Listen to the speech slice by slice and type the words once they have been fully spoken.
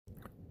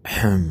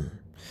Good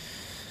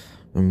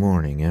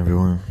morning,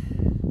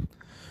 everyone.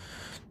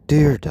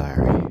 Dear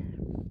diary,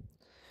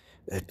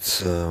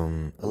 it's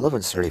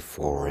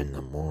 11:34 in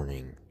the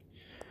morning,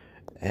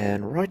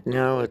 and right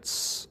now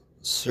it's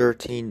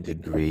 13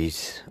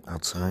 degrees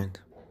outside,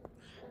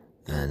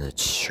 and it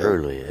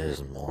surely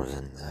is more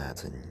than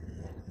that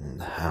in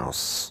the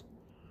house.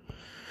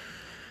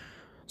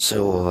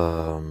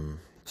 So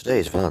today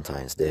is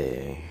Valentine's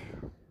Day.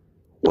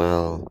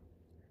 Well,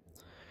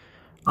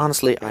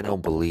 honestly, I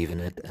don't believe in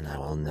it, and I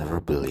will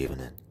never believe in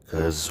it.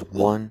 Because,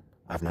 one,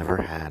 I've never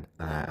had,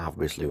 and I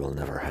obviously will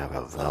never have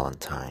a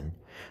Valentine,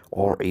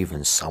 or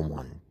even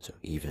someone to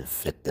even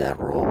fit that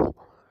role,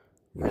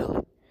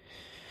 really.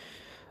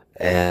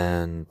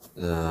 And,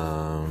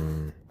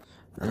 and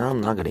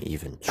I'm not gonna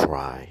even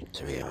try,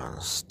 to be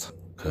honest.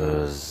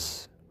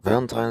 Because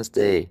Valentine's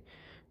Day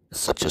is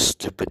such a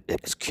stupid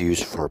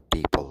excuse for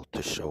people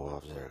to show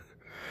off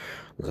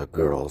the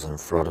girls in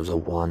front of the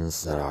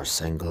ones that are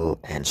single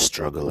and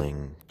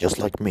struggling, just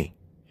like me.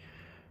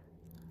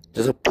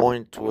 There's a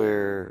point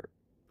where,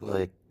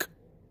 like,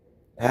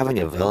 having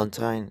a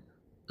Valentine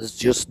is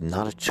just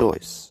not a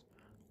choice,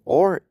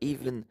 or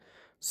even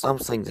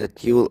something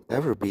that you'll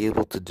ever be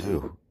able to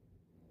do,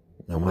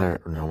 no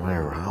matter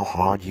how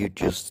hard you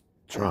just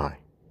try.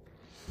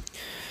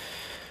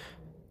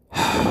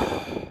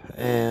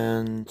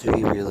 And to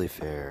be really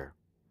fair,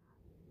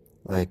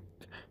 like,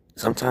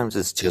 sometimes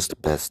it's just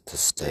best to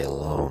stay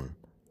alone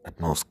at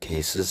most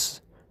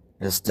cases,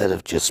 instead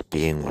of just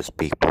being with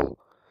people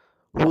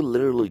who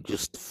literally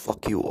just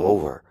fuck you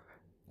over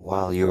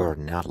while you're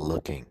not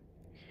looking.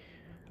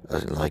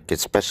 Like,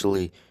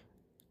 especially,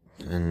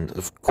 and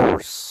of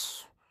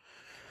course,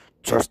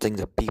 trusting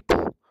the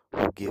people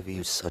who give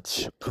you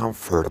such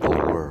comfortable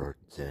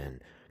words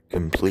and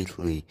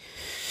completely,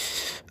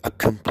 a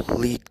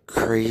complete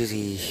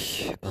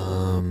crazy,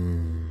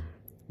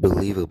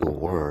 believable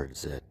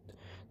words that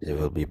they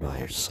will be by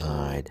your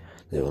side,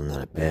 they will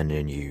not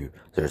abandon you,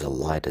 there's a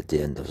light at the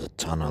end of the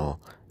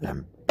tunnel,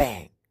 and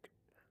bang,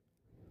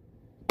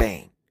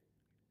 bang.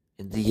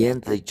 In the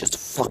end, they just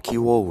fuck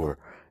you over,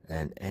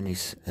 and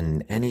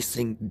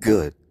anything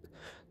good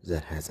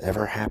that has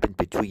ever happened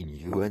between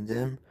you and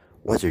them,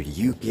 whether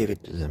you give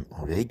it to them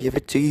or they give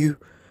it to you,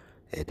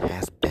 it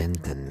has been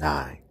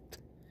denied.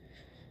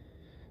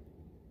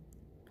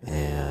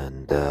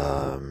 And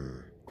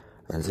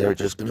and they're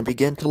just gonna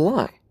begin to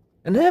lie,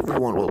 and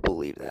everyone will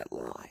believe that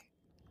lie.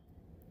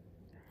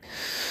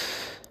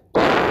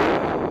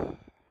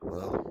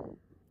 Well,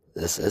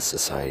 this is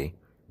society.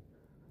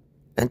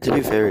 And to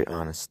be very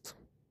honest,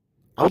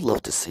 I would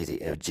love to see the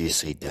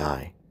FGC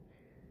die.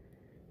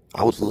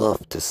 I would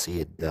love to see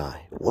it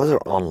die, whether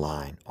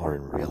online or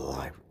in real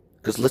life.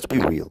 Because let's be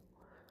real,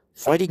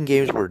 fighting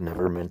games were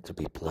never meant to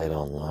be played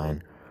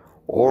online,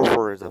 or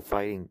for the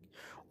fighting,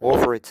 or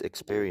for its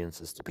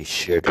experiences to be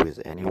shared with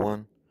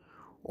anyone,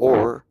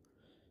 or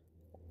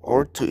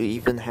or to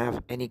even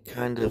have any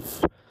kind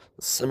of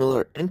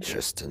similar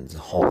interest in the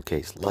whole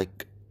case.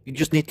 Like, you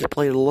just need to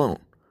play it alone,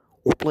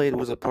 or play it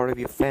with a part of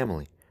your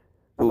family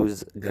who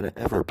is gonna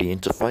ever be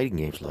into fighting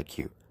games like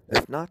you.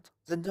 If not,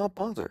 then don't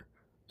bother.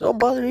 Don't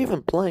bother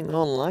even playing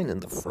online in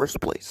the first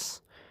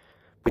place.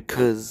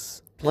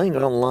 Because playing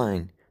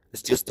online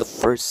is just the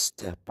first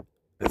step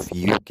of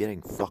you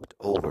getting fucked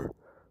over.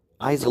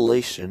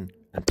 Isolation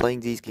and playing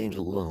these games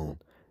alone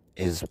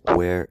is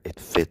where it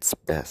fits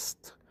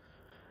best.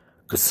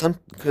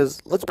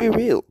 Because let's be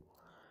real,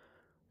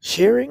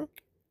 sharing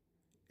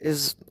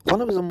is one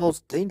of the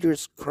most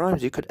dangerous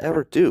crimes you could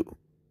ever do.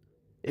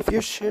 If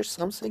you share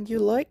something you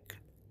like,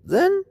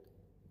 then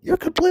you're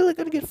completely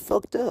gonna get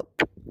fucked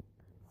up.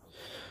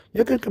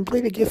 You're gonna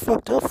completely get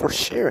fucked up for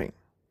sharing.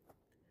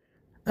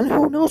 And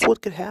who knows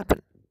what could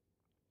happen.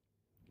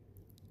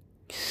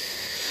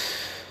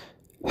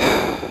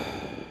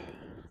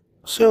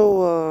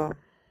 So,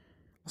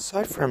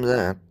 aside from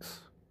that,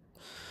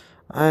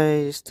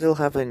 I still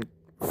haven't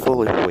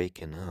fully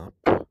waken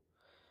up,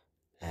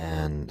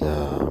 and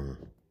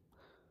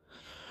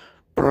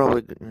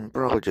probably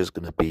just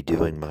gonna be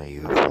doing my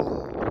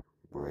usual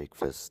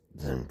breakfast,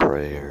 then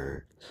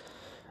prayer,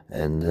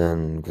 and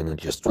then gonna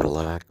just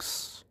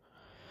relax.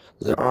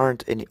 There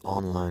aren't any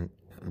online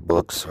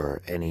books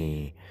or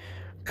any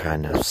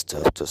kind of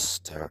stuff to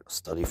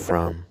study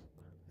from,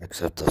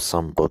 except of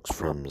some books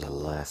from the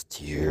last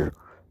year.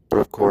 But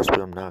of course,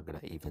 I'm not gonna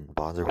even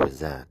bother with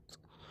that.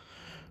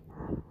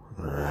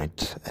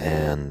 Right?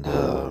 And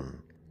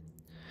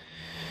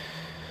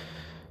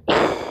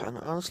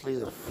honestly,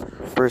 the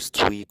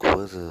first week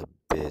was a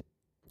bit.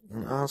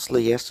 And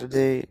honestly,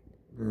 yesterday,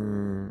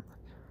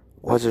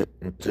 was it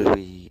to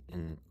be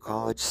in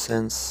college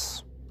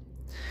since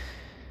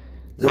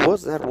there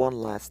was that one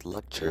last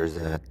lecture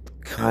that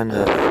kind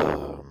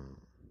of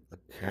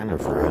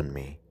ruined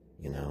me,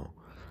 you know.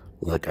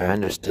 Like, I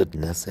understood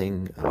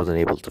nothing, I wasn't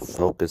able to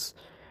focus,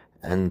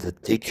 and the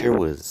teacher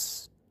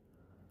was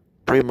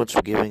pretty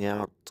much giving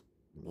out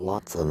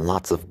lots and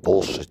lots of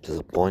bullshit to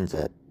the point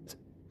that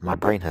my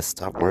brain has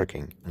stopped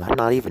working. And I'm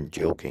not even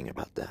joking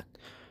about that.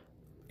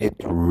 It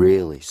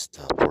really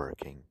stopped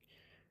working.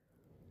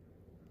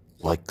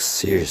 Like,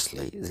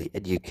 seriously, the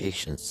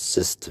education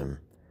system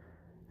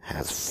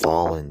has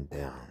fallen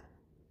down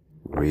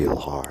real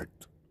hard.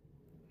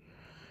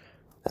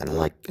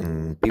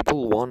 And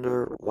people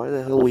wonder why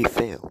the hell we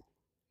fail,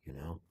 you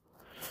know?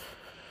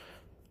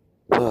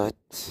 But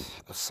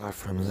aside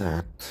from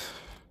that,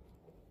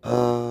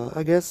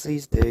 I guess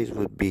these days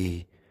would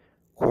be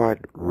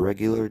quite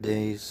regular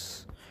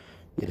days,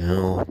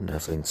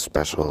 nothing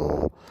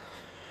special,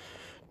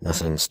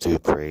 nothing's too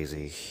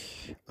crazy.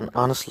 And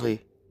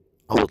honestly,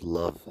 I would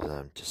love for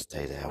them to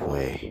stay that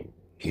way,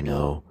 you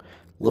know,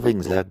 living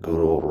that good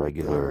old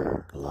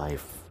regular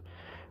life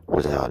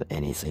without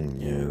anything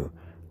new,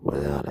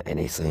 without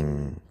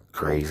anything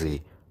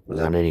crazy,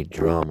 without any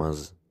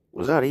dramas,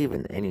 without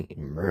even any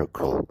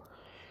miracle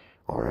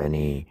or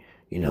any,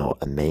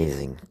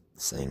 amazing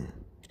thing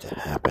to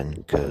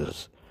happen.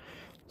 Because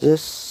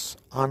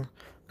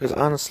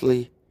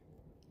honestly,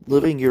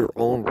 living your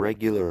own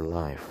regular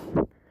life,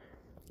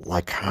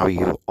 like how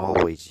you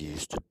always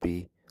used to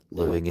be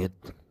living it,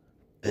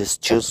 is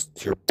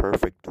just your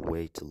perfect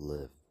way to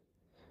live.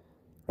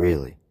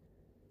 Really.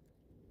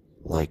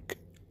 Like,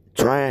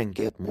 try and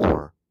get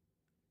more,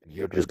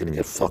 you're just gonna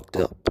get fucked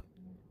up.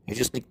 You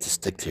just need to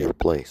stick to your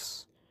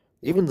place.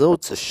 Even though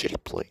it's a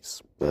shitty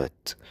place,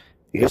 but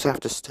you just have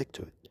to stick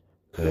to it.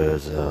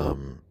 Because,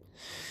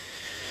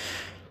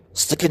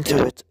 sticking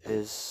to it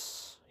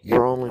is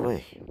your only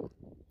way.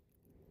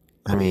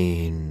 I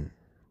mean,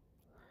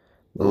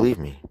 believe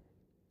me,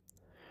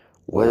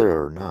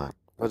 whether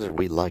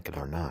we like it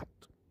or not,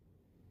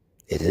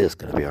 it is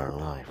gonna be our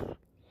life.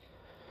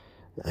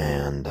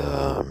 And,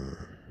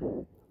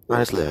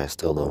 honestly, I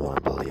still don't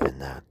want to believe in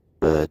that.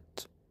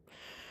 But,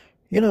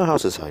 you know how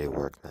society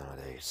works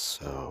nowadays,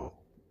 so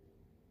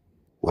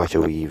why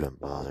should we even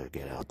bother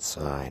get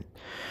outside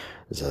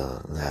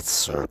that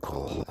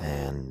circle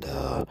and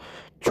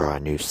try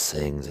new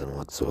things and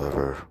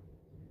whatsoever?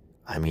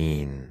 I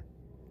mean,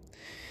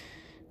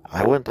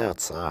 I went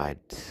outside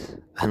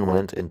and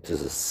went into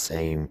the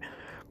same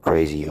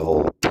crazy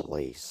old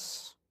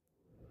place,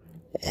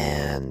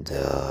 and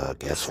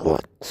guess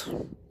what?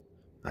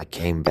 I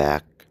came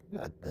back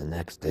the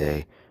next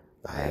day.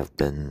 I have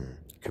been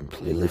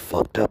completely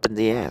fucked up in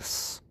the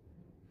ass.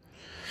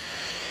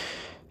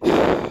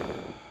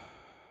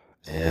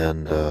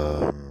 And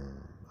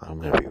I'm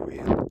gonna be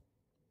real.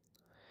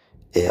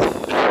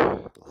 If,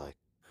 like,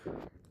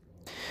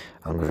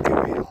 I'm gonna be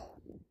real.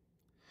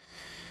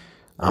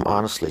 I'm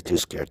honestly too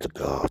scared to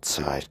go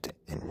outside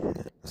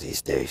in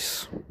these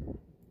days.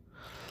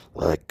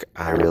 Like,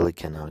 I really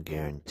cannot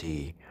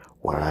guarantee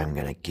what I'm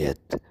gonna get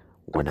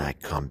when I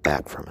come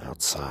back from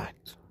outside.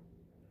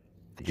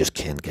 I just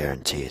can't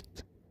guarantee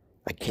it.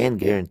 I can't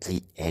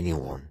guarantee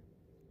anyone,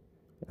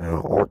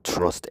 or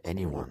trust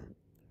anyone.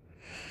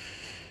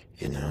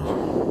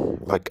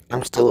 Like,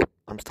 I'm still a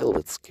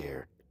bit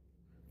scared,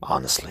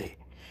 honestly,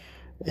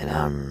 and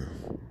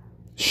I'm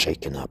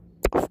shaken up,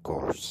 of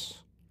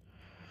course.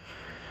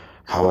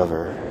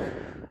 However,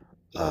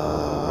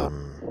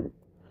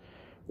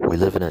 we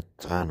live in a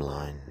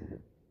timeline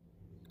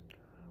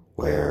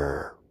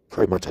where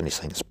pretty much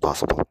anything is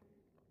possible.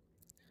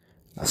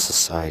 A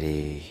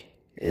society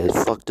is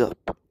fucked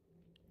up.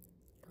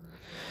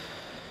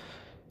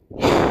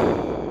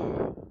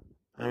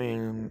 I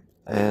mean,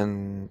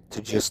 and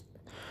to just,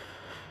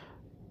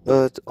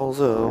 but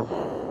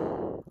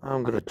although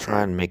I'm gonna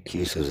try and make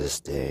use of this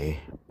day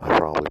by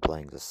probably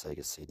playing the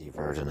Sega CD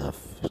version of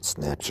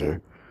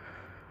Snatcher.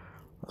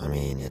 I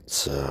mean,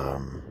 it's a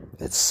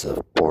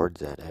board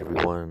that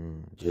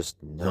everyone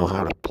just know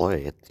how to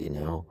play it,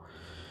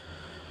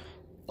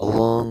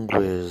 along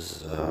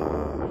with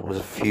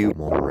a few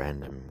more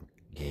random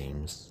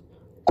games,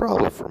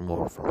 probably from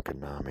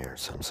Konami or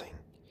something.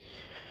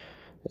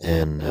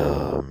 And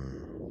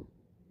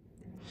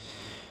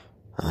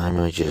I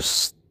might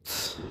just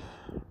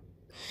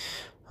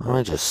I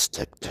might just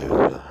stick to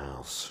the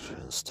house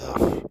and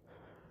stuff,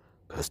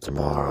 cause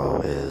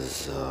tomorrow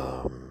is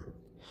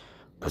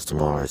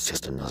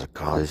just another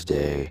college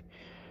day,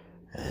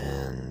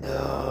 and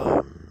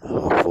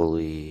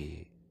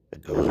hopefully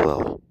it goes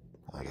well,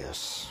 I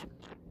guess.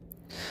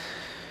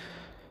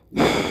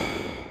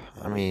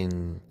 I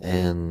mean,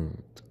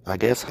 and I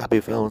guess happy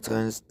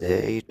Valentine's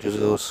Day to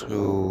those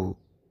who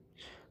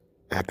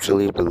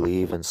actually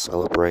believe and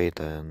celebrate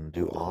and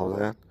do all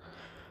that.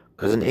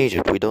 Because in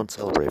Egypt, we don't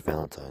celebrate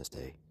Valentine's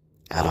Day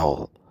at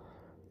all.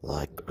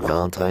 Like,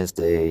 Valentine's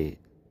Day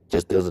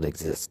just doesn't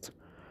exist.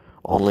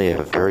 Only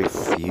a very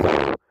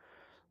few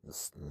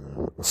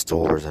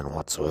stores and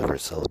whatsoever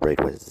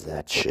celebrate with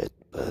that shit.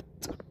 But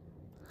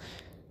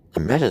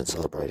imagine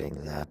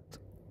celebrating that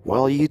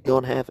while you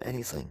don't have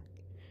anything.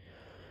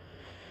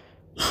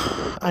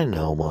 I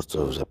know most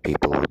of the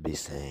people would be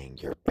saying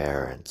your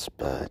parents,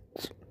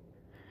 but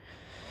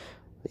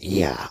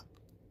yeah,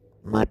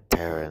 my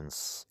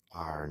parents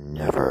are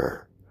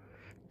never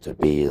to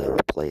be the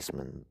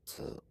replacement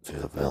to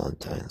the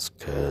Valentines,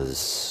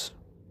 because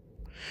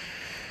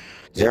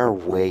they're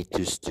way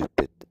too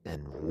stupid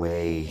and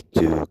way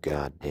too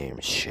goddamn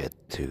shit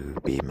to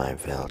be my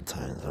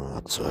Valentines and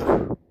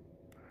whatsoever.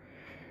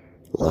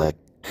 Like,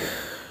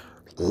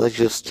 let's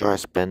just try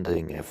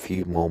spending a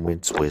few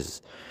moments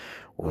with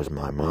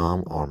my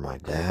mom or my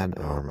dad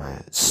or my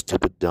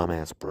stupid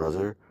dumbass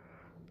brother.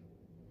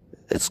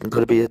 It's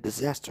gonna be a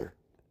disaster.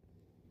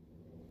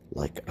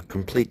 Like a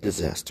complete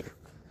disaster.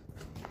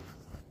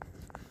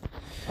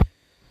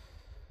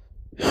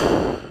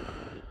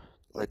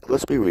 Like,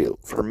 let's be real.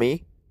 For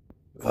me,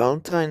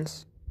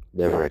 Valentine's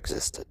never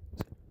existed.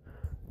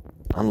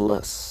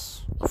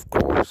 Unless, of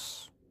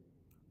course,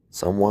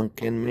 someone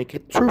can make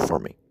it true for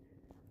me.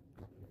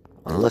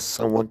 Unless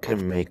someone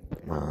can make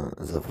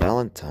the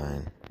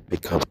Valentine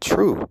become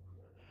true,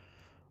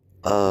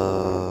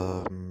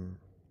 um,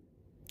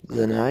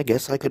 then I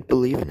guess I could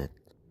believe in it.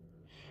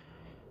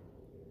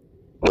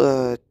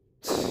 But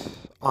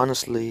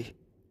honestly,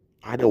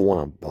 I don't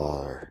want to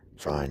bother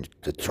trying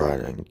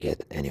to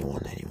get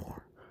anyone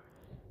anymore.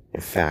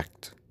 In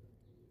fact,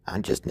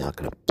 I'm just not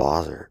gonna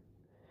bother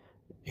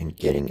in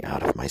getting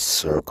out of my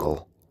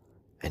circle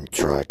and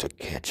try to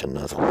catch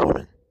another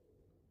woman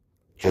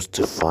just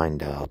to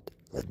find out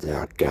that they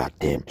are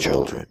goddamn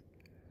children.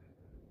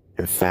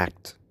 In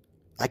fact,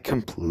 I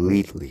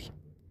completely,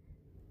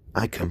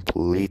 I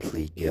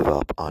completely give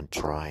up on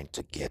trying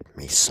to get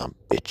me some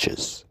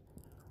bitches.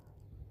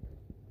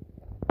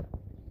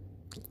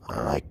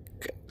 Like,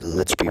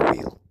 let's be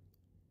real.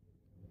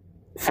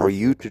 For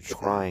you to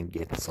try and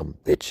get some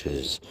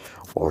bitches,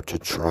 or to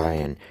try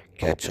and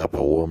catch up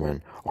a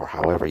woman, or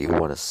however you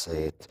want to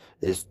say it,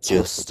 is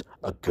just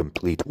a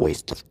complete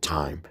waste of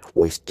time,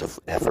 waste of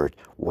effort,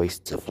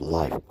 waste of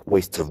life,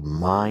 waste of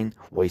mind,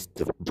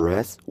 waste of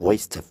breath,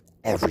 waste of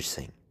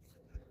everything.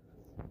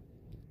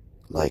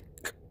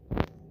 Like,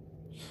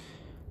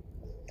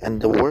 and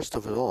the worst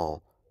of it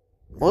all,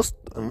 most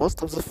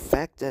of the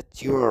fact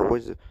that you are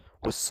with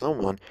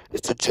someone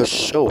is to just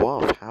show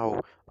off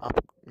how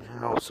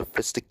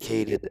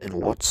sophisticated and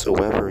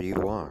whatsoever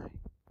you are.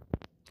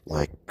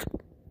 Like,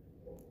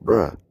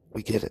 bruh,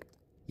 we get it.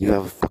 You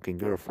have a fucking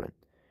girlfriend.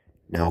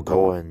 Now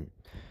go and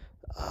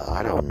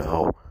I don't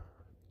know,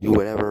 do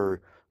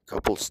whatever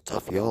couple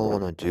stuff y'all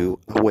wanna do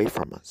away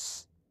from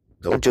us.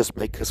 Don't just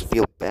make us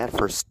feel bad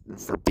for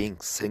being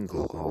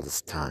single all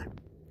this time.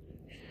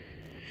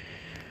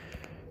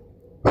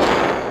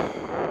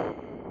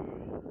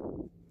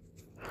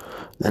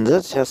 And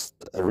that just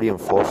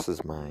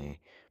reinforces my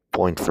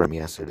point from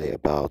yesterday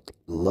about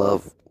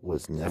love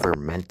was never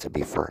meant to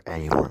be for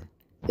anyone.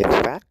 In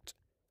fact,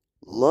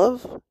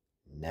 love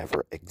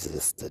never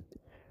existed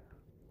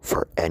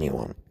for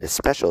anyone,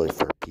 especially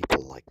for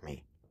people like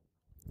me.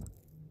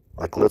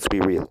 Like, let's be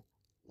real.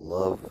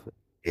 Love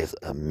is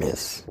a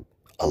myth,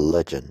 a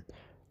legend,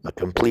 a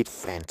complete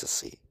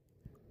fantasy.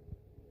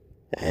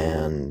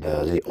 And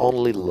the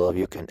only love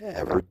you can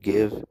ever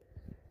give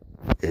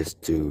is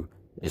to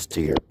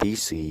your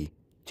PC,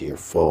 to your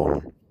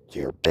phone, to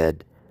your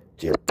bed,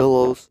 to your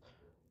pillows,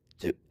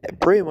 to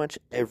pretty much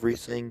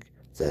everything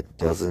that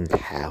doesn't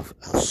have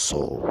a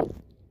soul.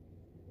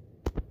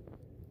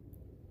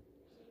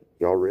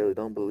 Y'all really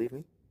don't believe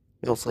me?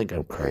 You'll think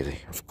I'm crazy,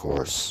 of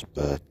course,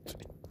 but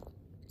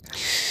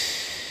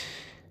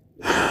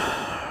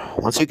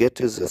once you get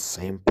to the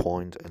same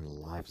point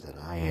in life that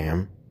I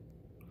am,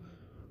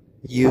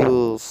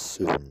 you'll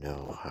soon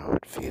know how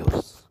it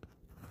feels.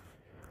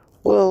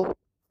 Well,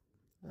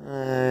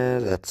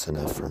 that's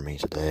enough for me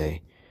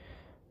today.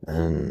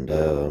 And,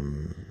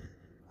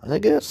 I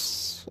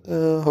guess,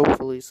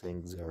 hopefully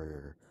things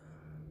are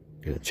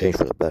gonna change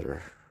for the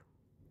better.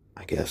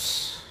 I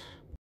guess.